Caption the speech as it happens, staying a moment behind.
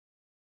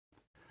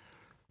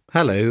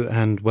Hello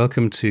and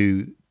welcome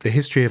to the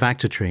History of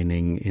Actor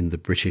Training in the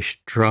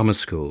British Drama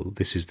School.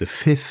 This is the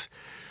 5th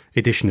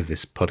edition of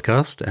this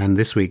podcast, and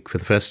this week, for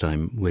the first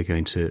time, we're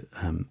going to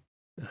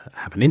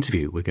have an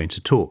interview. We're going to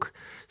talk.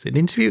 It's an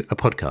interview, a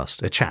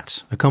podcast, a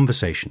chat, a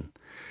conversation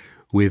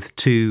with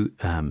two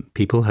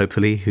people,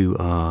 hopefully, who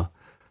are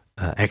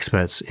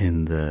experts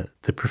in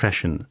the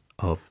profession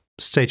of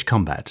stage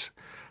combat,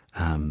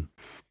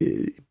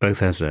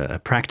 both as a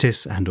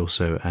practice and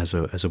also as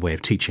a way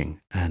of teaching.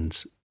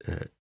 And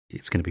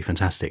it's going to be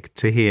fantastic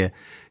to hear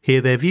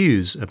their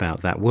views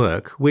about that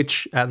work,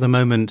 which at the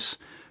moment,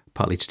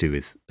 partly to do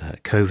with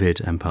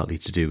COVID and partly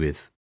to do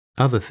with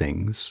other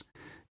things,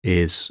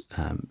 is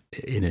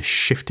in a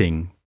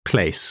shifting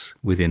place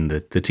within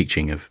the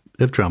teaching of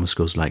drama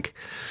schools like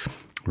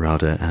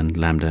RADA and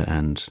LAMDA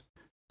and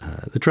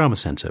the Drama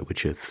Centre,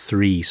 which are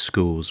 3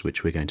 schools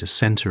which we're going to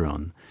centre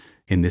on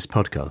in this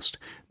podcast.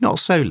 Not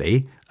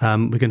solely,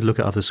 we're going to look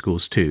at other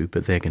schools too,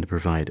 but they're going to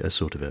provide a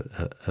sort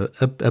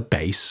of a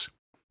base.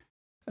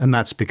 And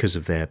that's because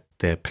of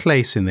their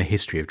place in the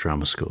history of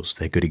drama schools.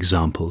 They're good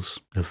examples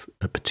of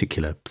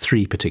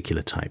 3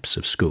 particular types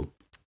of school.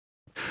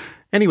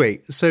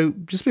 Anyway, so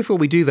just before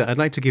we do that, I'd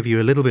like to give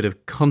you a little bit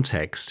of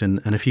context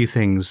and a few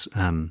things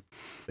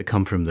that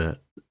come from the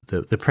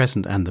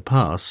present and the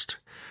past.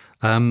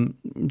 To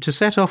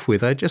set off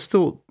with, I just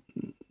thought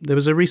there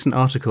was a recent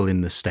article in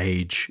the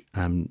Stage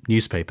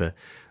newspaper,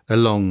 a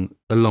long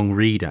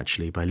read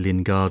actually by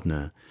Lyn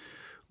Gardner,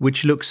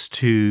 which looks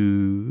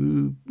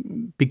to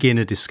begin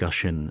a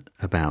discussion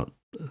about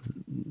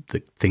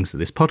the things that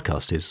this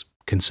podcast is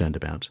concerned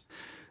about.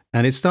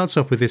 And it starts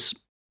off with this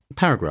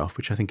paragraph,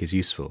 which I think is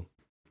useful.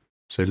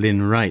 So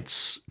Lyn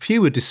writes,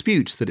 "Few would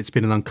dispute that it's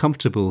been an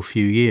uncomfortable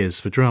few years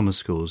for drama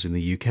schools in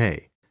the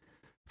UK.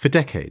 For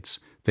decades,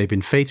 they've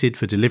been fated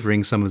for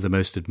delivering some of the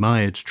most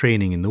admired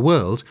training in the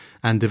world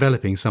and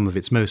developing some of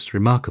its most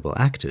remarkable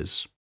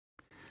actors."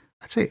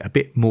 I'd say a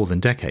bit more than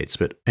decades,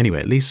 but anyway,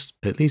 at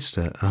least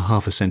a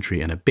half a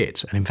century and a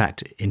bit. And in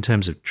fact, in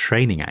terms of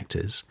training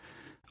actors,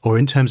 or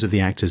in terms of the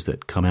actors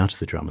that come out of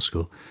the drama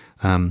school,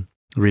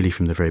 really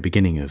from the very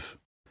beginning of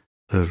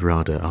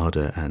RADA,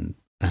 ARDA,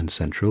 and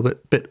Central.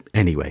 But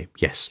anyway,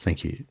 yes,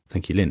 thank you,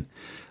 Lyn.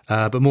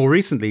 But more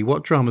recently,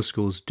 what drama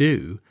schools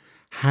do,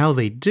 how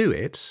they do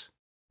it,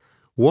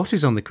 what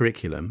is on the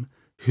curriculum,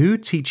 who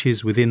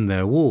teaches within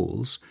their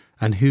walls,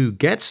 and who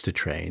gets to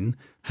train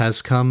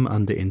has come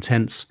under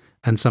intense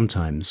and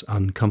sometimes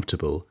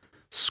uncomfortable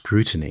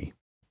scrutiny.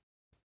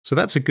 So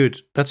that's a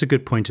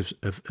good point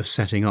of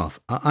setting off.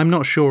 I'm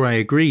not sure I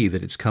agree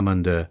that it's come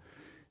under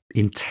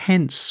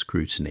intense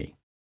scrutiny.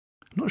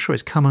 I'm not sure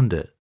it's come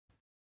under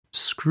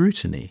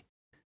scrutiny.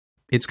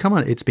 It's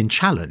been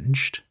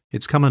challenged.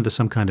 It's come under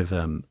some kind of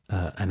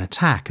an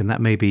attack, and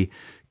that may be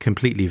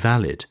completely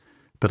valid.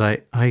 But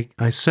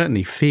I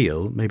certainly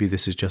feel, maybe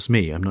this is just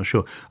me, I'm not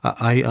sure,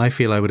 I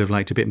feel I would have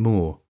liked a bit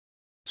more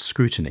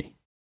scrutiny.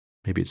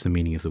 Maybe it's the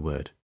meaning of the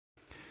word.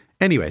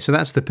 Anyway, so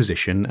that's the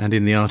position. And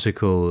in the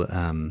article,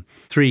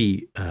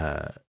 3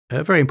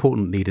 very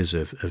important leaders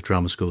of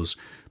drama schools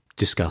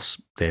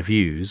discuss their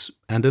views.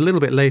 And a little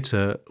bit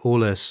later,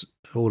 Orla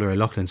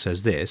O'Loughlin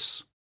says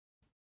this.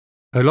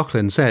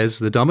 O'Loughlin says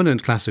the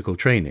dominant classical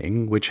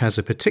training, which has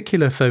a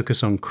particular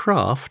focus on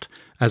craft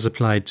as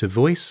applied to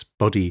voice,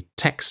 body,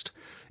 text,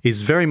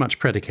 is very much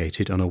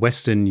predicated on a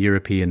Western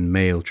European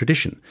male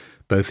tradition,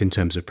 both in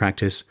terms of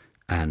practice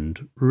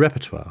and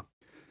repertoire.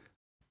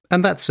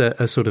 And that's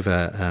a sort of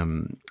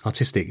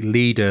artistic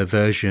leader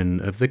version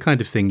of the kind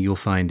of thing you'll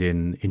find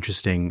in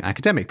interesting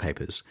academic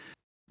papers.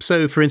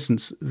 So, for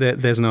instance,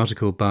 there's an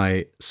article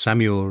by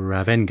Samuel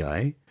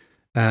Ravengai,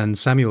 and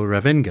Samuel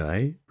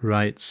Ravengai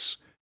writes,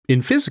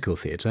 "In physical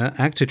theatre,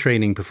 actor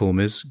training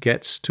performers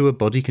get to a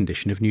body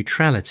condition of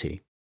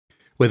neutrality,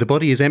 where the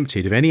body is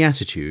emptied of any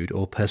attitude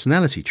or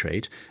personality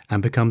trait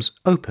and becomes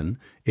open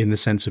in the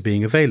sense of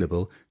being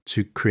available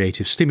to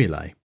creative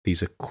stimuli."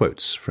 These are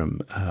quotes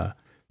from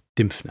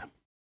Dymphna.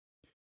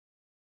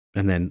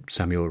 And then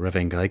Samuel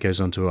Ravengai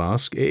goes on to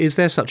ask, is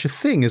there such a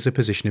thing as a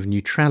position of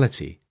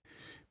neutrality?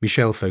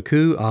 Michel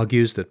Foucault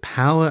argues that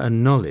power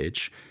and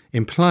knowledge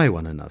imply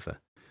one another,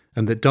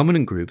 and that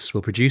dominant groups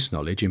will produce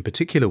knowledge in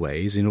particular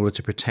ways in order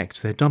to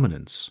protect their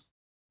dominance.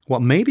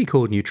 What may be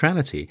called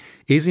neutrality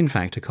is in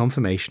fact a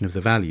confirmation of the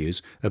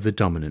values of the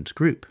dominant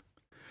group.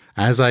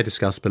 As I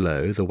discussed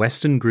below, the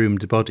Western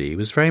groomed body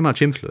was very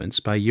much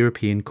influenced by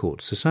European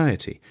court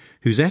society,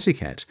 whose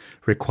etiquette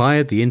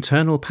required the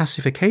internal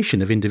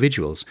pacification of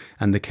individuals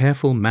and the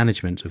careful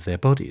management of their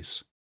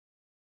bodies.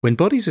 When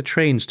bodies are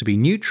trained to be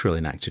neutral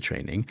in actor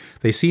training,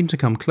 they seem to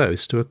come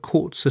close to a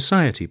court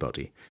society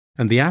body,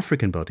 and the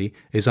African body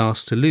is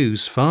asked to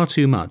lose far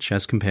too much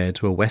as compared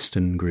to a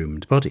Western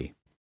groomed body.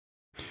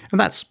 And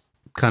that's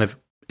kind of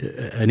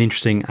an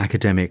interesting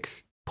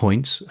academic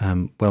point,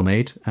 well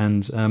made,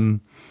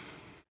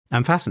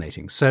 and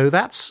fascinating. So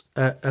that's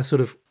a sort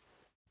of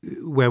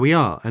where we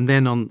are. And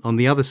then on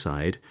the other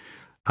side,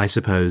 I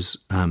suppose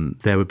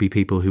there would be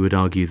people who would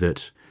argue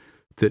that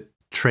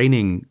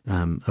training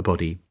a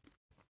body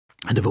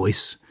and a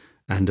voice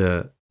and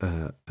a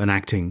an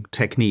acting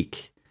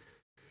technique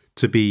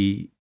to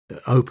be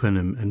open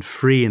and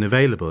free and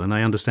available. And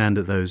I understand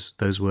that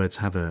those words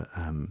have a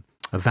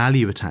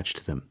value attached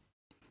to them.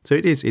 So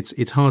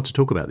it's hard to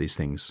talk about these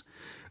things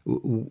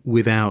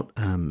without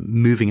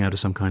moving out of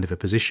some kind of a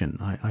position.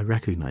 I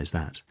recognise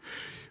that.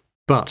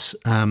 But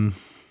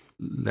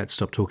let's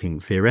stop talking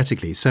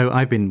theoretically. So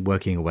I've been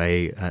working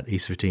away at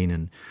East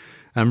 15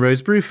 and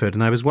Rose Bruford,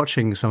 and I was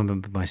watching some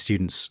of my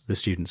students, the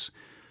students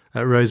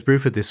at Rose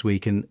Bruford this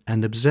week, and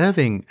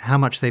observing how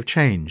much they've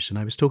changed. And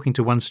I was talking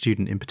to one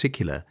student in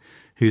particular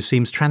who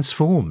seems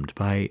transformed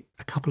by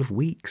a couple of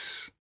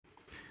weeks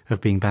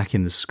of being back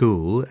in the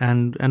school,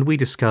 and we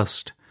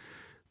discussed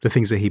the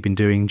things that he'd been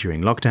doing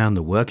during lockdown,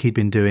 the work he'd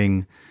been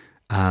doing,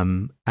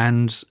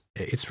 and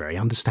it's very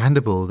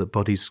understandable that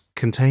bodies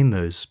contain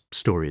those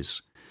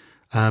stories.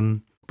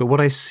 But what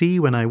I see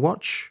when I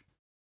watch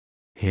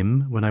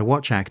him, when I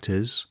watch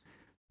actors,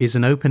 is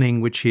an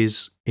opening which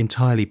is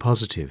entirely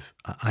positive.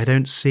 I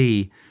don't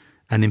see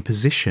an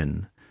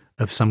imposition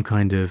of some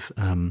kind of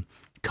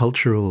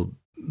cultural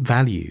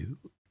value.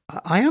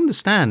 I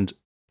understand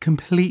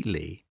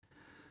completely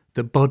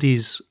that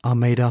bodies are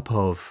made up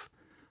of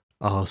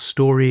our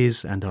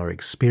stories and our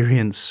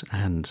experience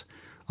and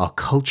our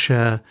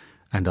culture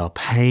and our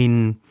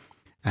pain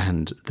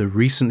and the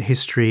recent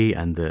history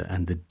and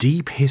the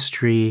deep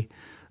history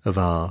of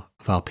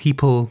our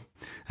people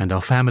and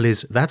our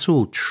families. That's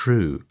all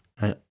true.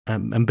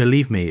 And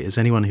believe me, as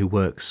anyone who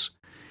works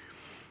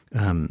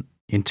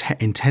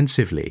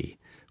intensively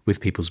with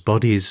people's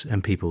bodies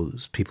and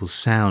people's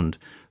sound,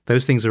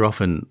 those things are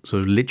often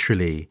sort of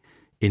literally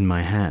in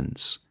my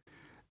hands.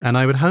 And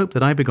I would hope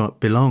that I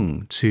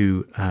belong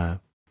to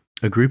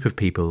a group of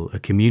people, a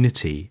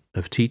community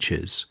of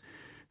teachers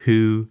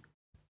who,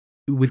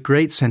 with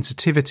great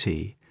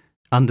sensitivity,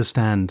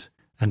 understand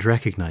and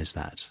recognize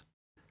that.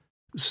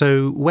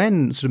 So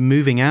when sort of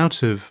moving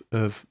out of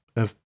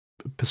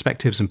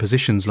perspectives and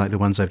positions like the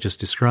ones I've just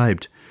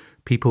described,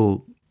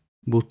 people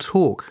will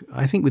talk,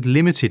 I think, with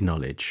limited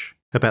knowledge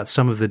about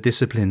some of the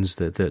disciplines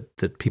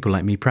that people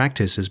like me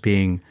practice as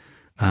being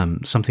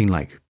something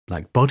like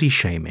body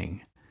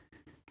shaming,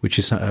 which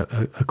is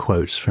a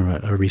quote from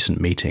a recent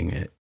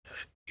meeting,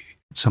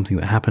 something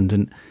that happened,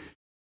 and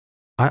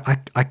I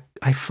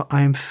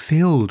am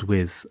filled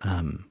with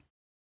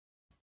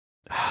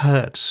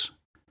hurt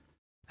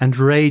and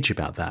rage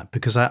about that,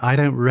 because I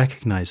don't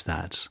recognize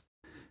that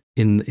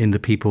in the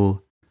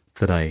people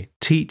that I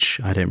teach.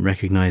 I don't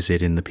recognize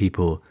it in the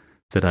people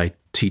that I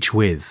teach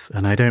with,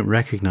 and I don't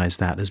recognize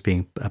that as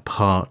being a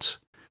part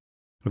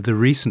of the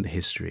recent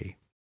history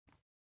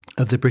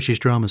of the British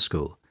Drama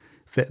School.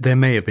 There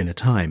may have been a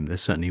time, there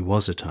certainly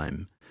was a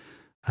time,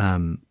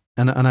 and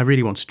I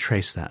really want to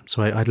trace that.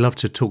 So I'd love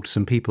to talk to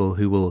some people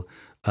who will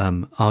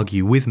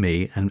argue with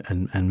me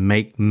and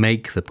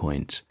make the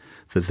point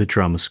that the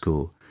drama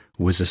school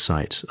was a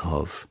site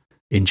of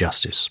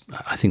injustice.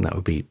 I think that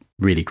would be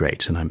really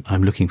great, and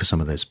I'm looking for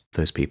some of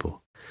those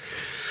people.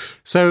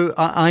 So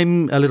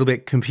I'm a little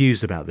bit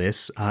confused about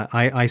this.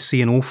 I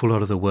see an awful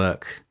lot of the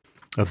work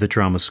of the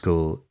drama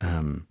school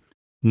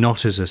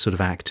not as a sort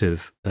of act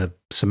of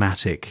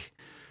somatic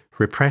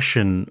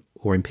repression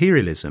or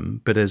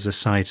imperialism, but as a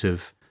site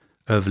of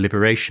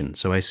liberation.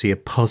 So I see a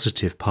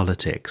positive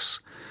politics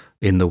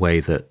in the way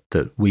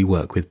that we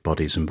work with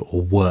bodies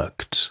or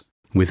worked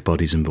with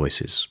bodies and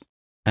voices.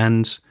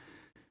 And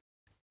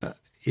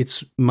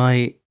it's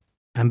my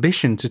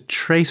ambition to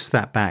trace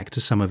that back to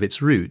some of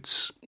its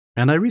roots.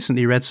 And I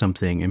recently read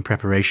something in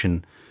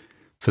preparation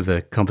for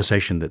the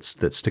conversation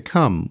that's to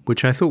come,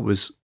 which I thought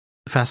was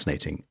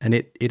fascinating. And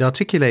it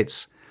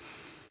articulates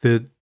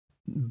the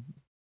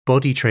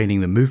body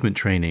training, the movement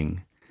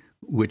training,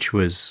 which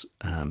was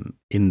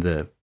in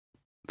the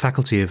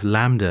faculty of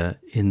LAMDA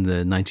in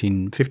the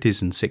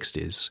 1950s and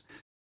 60s.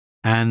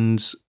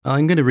 And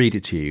I'm going to read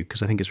it to you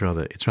because I think it's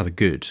rather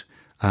good.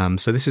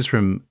 So this is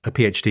from a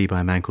PhD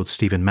by a man called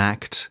Stephen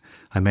Macht.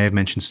 I may have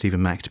mentioned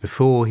Stephen Macht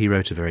before. He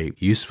wrote a very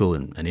useful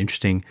and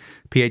interesting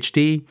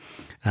PhD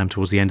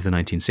towards the end of the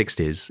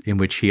 1960s, in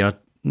which he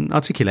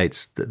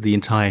articulates the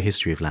entire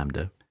history of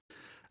LAMDA.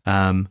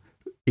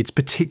 It's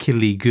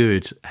particularly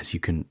good, as you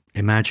can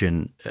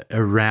imagine,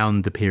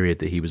 around the period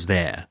that he was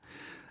there.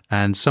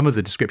 And some of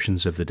the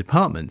descriptions of the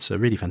departments are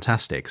really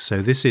fantastic.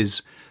 So this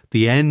is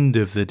the end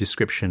of the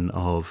description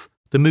of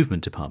the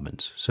movement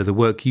department. So the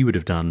work you would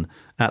have done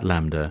at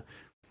LAMDA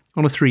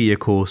on a 3-year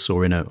course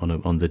or on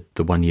the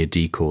 1-year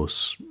D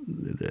course,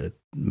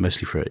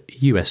 mostly for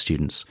US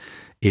students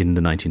in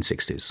the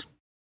 1960s.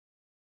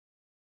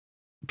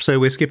 So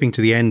we're skipping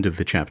to the end of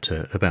the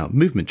chapter about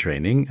movement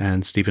training,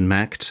 and Stephen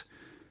Macht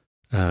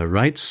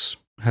writes,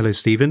 "Hello,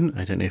 Stephen.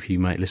 I don't know if you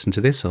might listen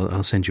to this.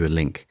 I'll send you a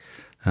link.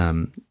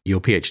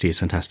 Your PhD is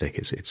fantastic.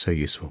 It's so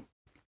useful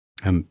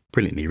and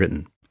brilliantly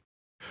written.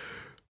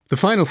 The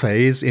final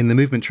phase in the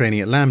movement training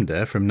at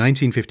LAMDA from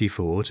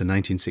 1954 to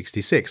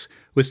 1966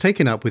 was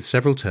taken up with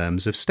several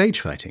terms of stage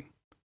fighting.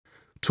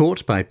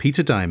 Taught by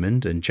Peter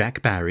Diamond and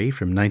Jack Barry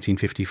from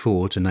 1954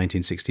 to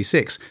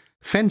 1966,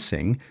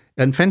 fencing,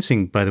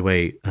 by the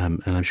way,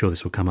 and I'm sure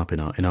this will come up in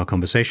our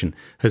conversation,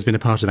 has been a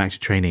part of actor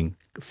training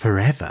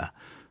forever,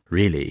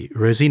 really.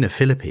 Rosina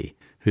Philippi,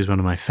 who's one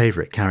of my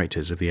favourite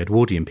characters of the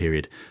Edwardian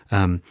period,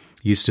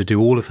 used to do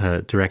all of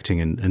her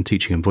directing and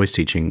teaching and voice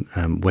teaching,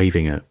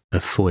 waving a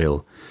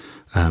foil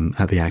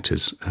at the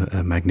actors,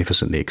 a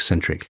magnificently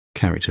eccentric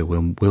character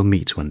we'll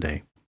meet one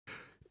day.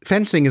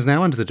 Fencing is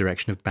now under the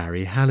direction of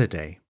Barry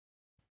Halliday.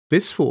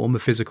 This form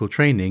of physical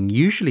training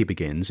usually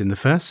begins in the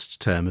first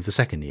term of the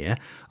second year,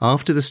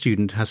 after the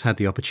student has had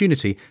the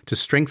opportunity to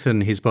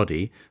strengthen his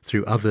body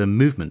through other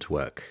movement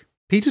work.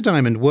 Peter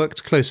Diamond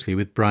worked closely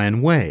with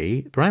Brian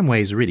Way. Brian Way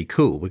is really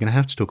cool. We're going to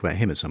have to talk about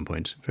him at some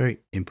point. Very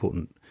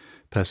important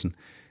person.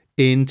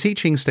 In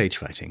teaching stage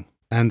fighting,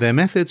 and their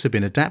methods have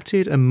been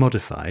adapted and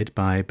modified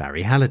by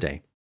Barry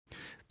Halliday.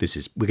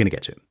 We're going to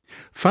get to it.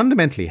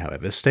 Fundamentally,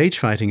 however, stage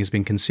fighting has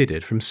been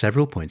considered from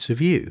several points of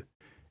view: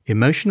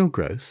 emotional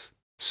growth,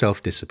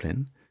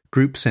 self-discipline,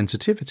 group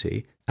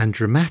sensitivity, and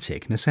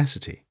dramatic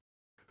necessity.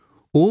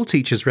 All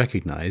teachers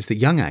recognise that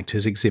young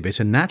actors exhibit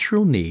a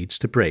natural need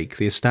to break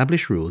the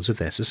established rules of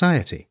their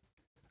society.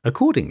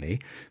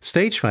 Accordingly,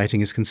 stage fighting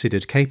is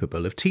considered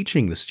capable of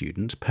teaching the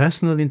student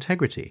personal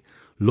integrity,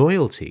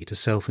 loyalty to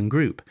self and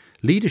group,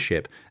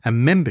 leadership,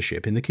 and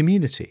membership in the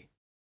community.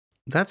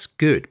 That's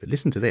good, but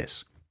listen to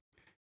this.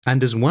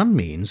 And as one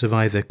means of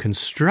either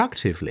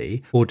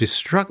constructively or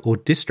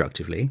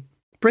destructively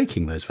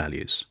breaking those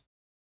values.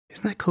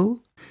 Isn't that cool?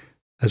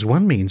 As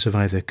one means of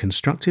either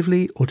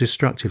constructively or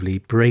destructively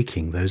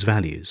breaking those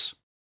values.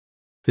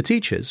 The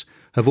teachers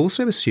have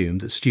also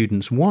assumed that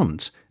students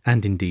want,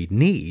 and indeed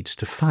need,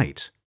 to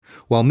fight.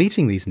 While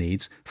meeting these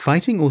needs,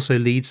 fighting also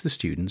leads the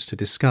students to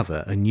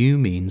discover a new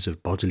means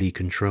of bodily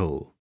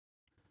control.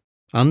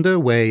 Under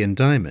Way and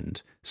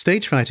Diamond,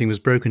 stage fighting was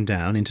broken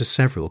down into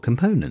several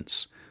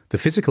components: the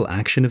physical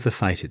action of the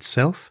fight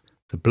itself,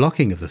 the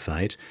blocking of the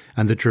fight,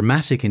 and the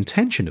dramatic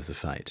intention of the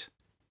fight.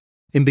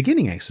 In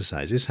beginning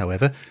exercises,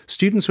 however,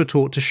 students were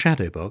taught to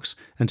shadow box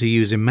and to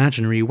use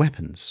imaginary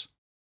weapons.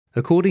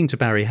 According to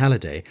Barry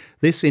Halliday,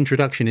 this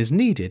introduction is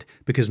needed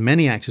because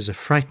many actors are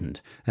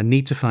frightened and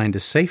need to find a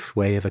safe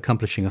way of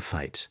accomplishing a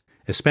fight,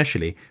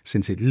 especially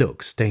since it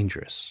looks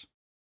dangerous.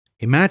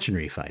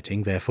 Imaginary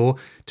fighting, therefore,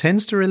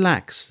 tends to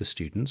relax the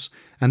students,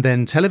 and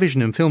then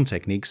television and film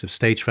techniques of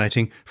stage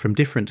fighting from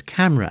different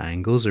camera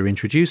angles are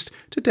introduced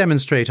to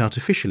demonstrate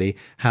artificially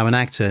how an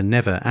actor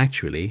never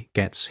actually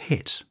gets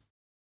hit.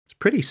 It's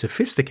pretty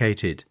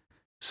sophisticated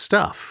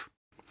stuff.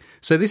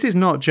 So this is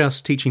not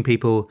just teaching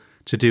people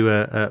to do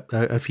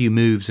a few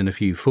moves and a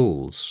few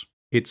falls.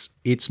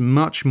 It's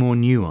much more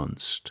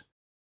nuanced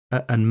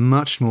and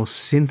much more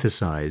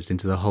synthesized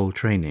into the whole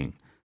training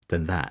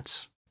than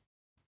that.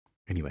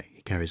 Anyway,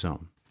 he carries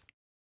on.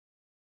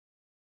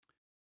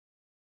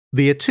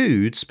 The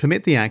etudes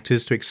permit the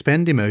actors to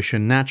expend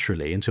emotion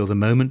naturally until the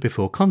moment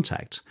before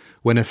contact,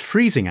 when a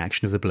freezing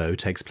action of the blow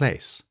takes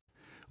place.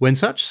 When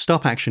such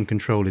stop-action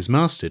control is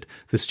mastered,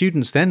 the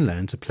students then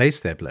learn to place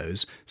their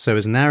blows so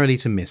as narrowly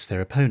to miss their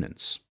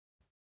opponents.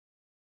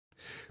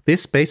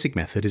 This basic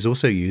method is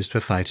also used for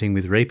fighting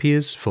with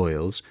rapiers,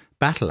 foils,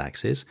 battle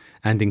axes,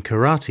 and in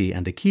karate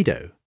and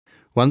aikido,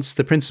 once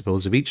the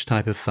principles of each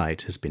type of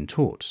fight has been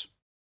taught.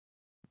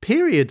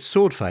 Period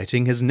sword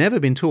fighting has never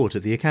been taught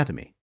at the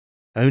academy.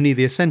 Only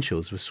the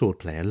essentials of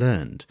swordplay are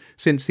learned,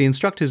 since the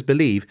instructors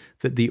believe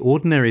that the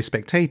ordinary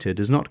spectator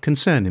does not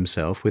concern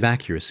himself with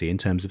accuracy in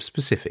terms of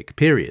specific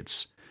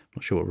periods. I'm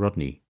not sure what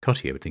Rodney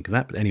Cottier would think of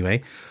that, but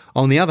anyway.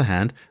 On the other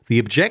hand, the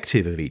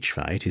objective of each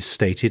fight is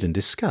stated and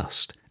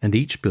discussed, and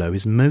each blow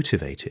is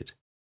motivated.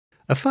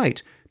 A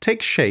fight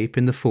takes shape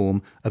in the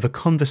form of a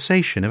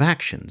conversation of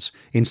actions,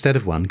 instead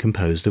of one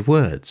composed of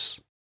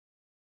words.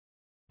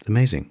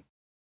 Amazing.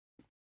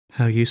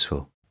 How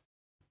useful.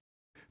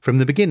 From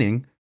the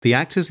beginning, the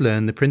actors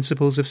learn the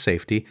principles of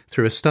safety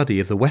through a study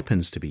of the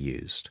weapons to be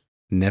used.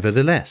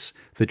 Nevertheless,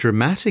 the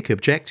dramatic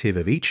objective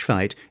of each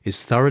fight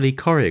is thoroughly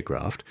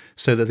choreographed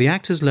so that the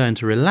actors learn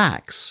to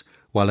relax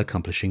while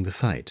accomplishing the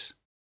fight.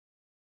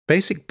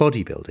 Basic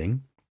bodybuilding,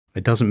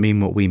 it doesn't mean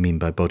what we mean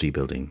by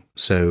bodybuilding.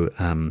 So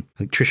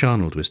Trish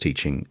Arnold was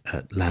teaching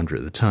at LAMDA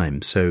at the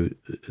time. So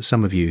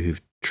some of you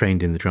who've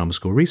trained in the drama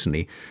school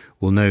recently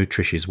will know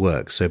Trish's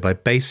work. So by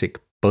basic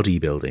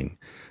bodybuilding,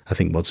 I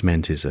think what's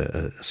meant is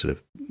a sort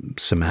of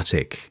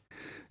somatic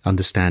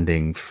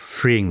understanding,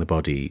 freeing the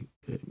body,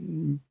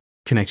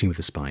 connecting with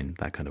the spine,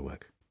 that kind of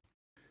work.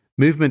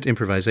 Movement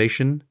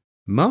improvisation,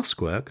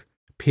 mask work,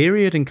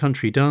 period and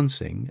country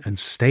dancing, and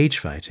stage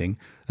fighting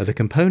are the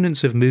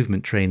components of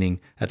movement training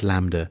at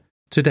LAMDA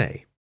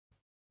today.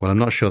 Well, I'm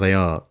not sure they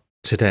are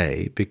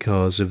today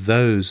because of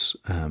those,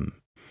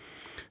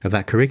 of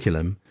that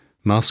curriculum,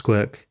 mask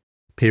work,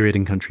 period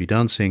and country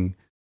dancing,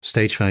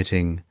 stage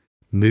fighting,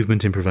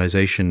 movement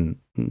improvisation,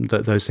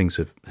 those things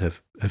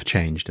have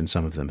changed, and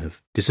some of them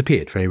have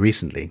disappeared very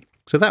recently.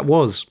 So that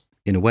was,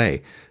 in a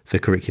way, the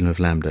curriculum of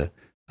LAMDA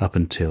up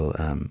until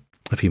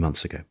a few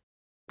months ago.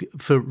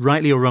 For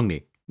rightly or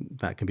wrongly,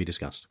 that can be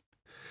discussed.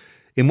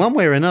 In one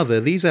way or another,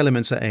 these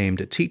elements are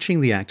aimed at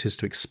teaching the actors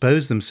to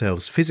expose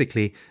themselves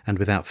physically and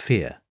without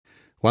fear.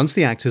 Once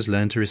the actors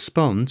learn to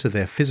respond to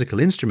their physical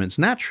instruments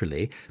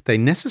naturally, they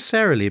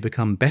necessarily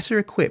become better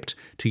equipped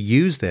to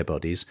use their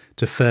bodies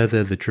to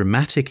further the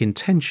dramatic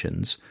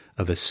intentions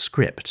of a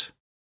script.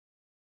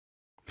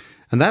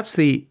 And that's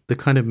the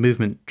kind of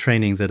movement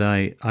training that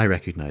I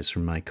recognise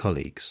from my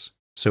colleagues.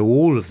 So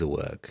all of the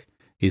work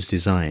is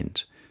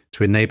designed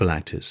to enable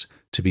actors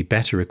to be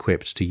better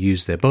equipped to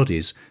use their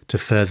bodies to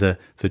further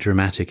the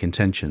dramatic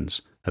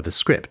intentions of a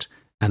script.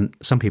 And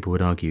some people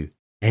would argue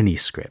any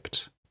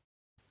script.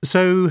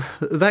 So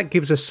that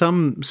gives us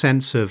some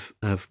sense of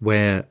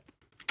where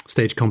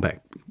stage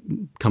combat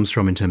comes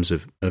from in terms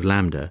of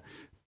LAMDA,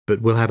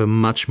 but we'll have a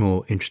much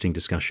more interesting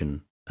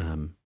discussion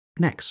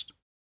next.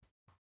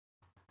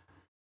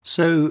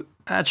 So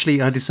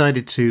actually, I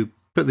decided to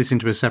put this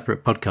into a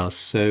separate podcast.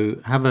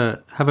 So have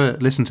a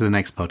listen to the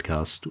next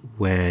podcast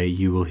where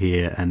you will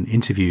hear an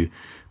interview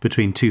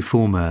between two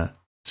former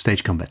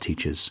stage combat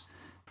teachers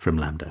from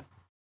LAMDA.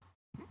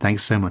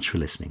 Thanks so much for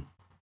listening.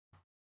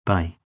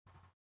 Bye.